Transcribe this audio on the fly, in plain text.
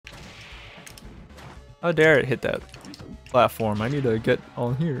How dare it hit that platform? I need to get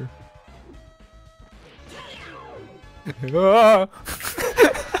on here. I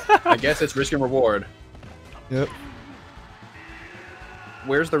guess it's risk and reward. Yep.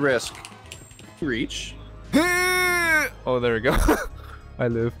 Where's the risk? Reach. Oh, there we go. I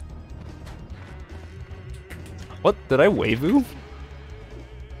live. What? Did I waivu?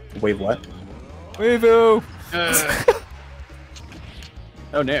 Wait, what? Waivu!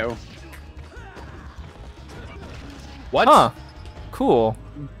 Oh no. What? Huh. Cool.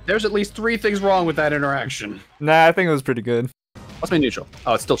 There's at least 3 things wrong with that interaction. Nah, I think it was pretty good. What's my neutral?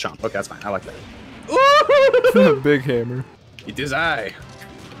 Oh, it's still chomp. Okay, that's fine. I like that. Big hammer. It is I.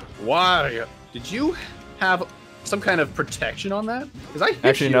 Wario. Did you have some kind of protection on that? Because I hit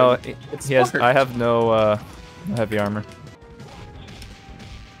Actually, you. no. It's He has. smart. I have no heavy armor.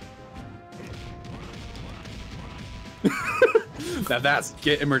 Now that's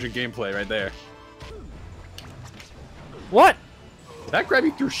emergent gameplay right there. What? Did that grab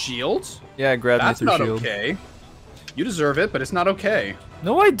you through shields? Yeah, grab me That's through not shield. okay. You deserve it, but it's not okay.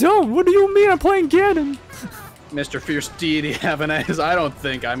 No, I don't. What do you mean? I'm playing Ganon. Mr. Fierce Deity Havanese, I don't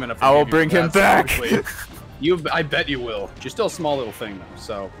think I'm gonna. I will forgive you bring for him that back. so quickly. I bet you will. You're still a small little thing though.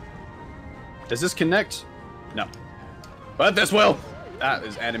 So, does this connect? No. But this will. That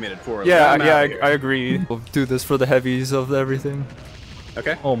is animated poorly. Yeah, I'm yeah, outta here. I agree. We'll do this for the heavies of everything.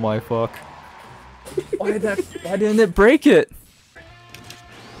 Okay. Oh my fuck. Why didn't it break it?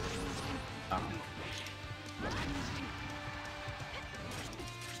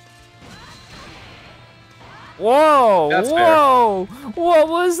 Whoa! That's whoa! What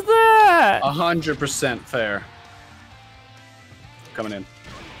was that? 100% fair. Coming in.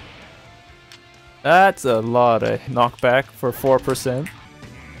 That's a lot of knockback for 4%.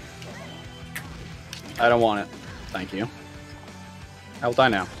 I don't want it. Thank you. I will die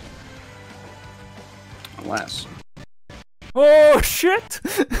now. Unless Oh shit!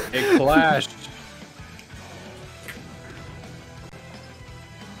 it clashed.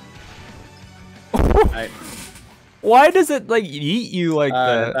 Why does it like eat you like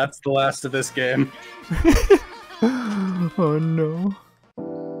that? That's the last of this game. Oh no.